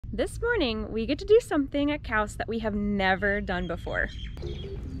This morning, we get to do something at KAUST that we have never done before.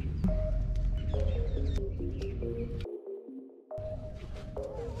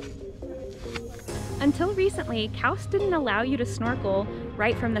 Until recently, KAUST didn't allow you to snorkel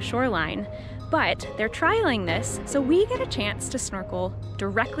right from the shoreline, but they're trialing this, so we get a chance to snorkel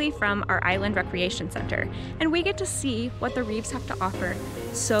directly from our island recreation center, and we get to see what the reefs have to offer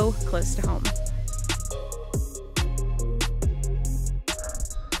so close to home.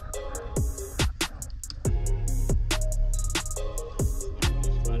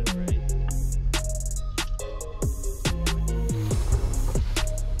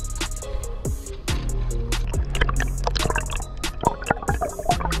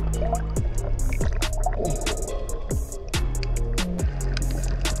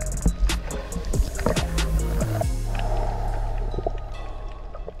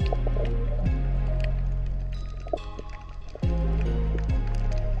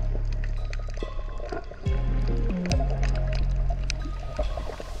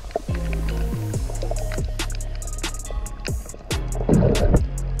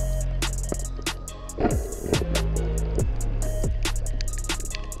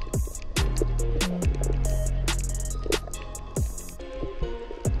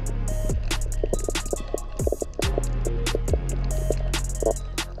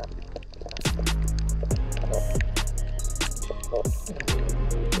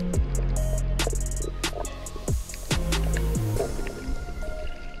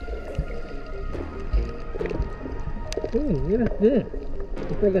 Hey, what is this?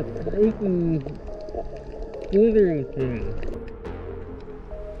 It's like a spiky, slithery thing.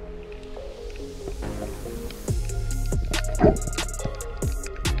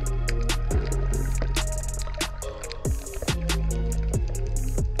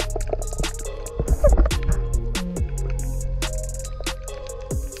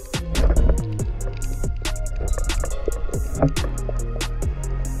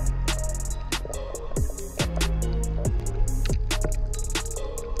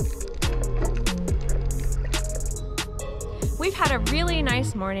 We've had a really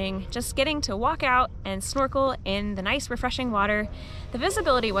nice morning, just getting to walk out and snorkel in the nice refreshing water. The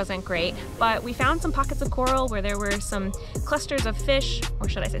visibility wasn't great, but we found some pockets of coral where there were some clusters of fish, or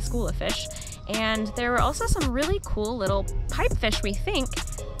should I say school of fish, and there were also some really cool little pipefish, we think,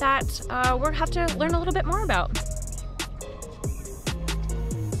 that we'll have to learn a little bit more about.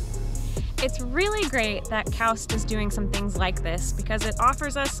 It's really great that KAUST is doing some things like this because it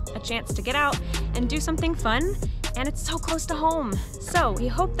offers us a chance to get out and do something fun, and it's so close to home. So we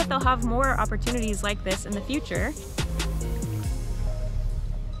hope that they'll have more opportunities like this in the future.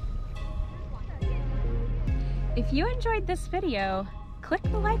 If you enjoyed this video, click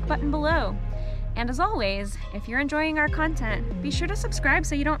the like button below. And as always, if you're enjoying our content, be sure to subscribe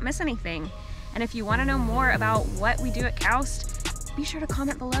so you don't miss anything. And if you want to know more about what we do at KAUST, be sure to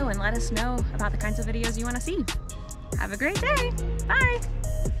comment below and let us know about the kinds of videos you want to see. Have a great day. Bye.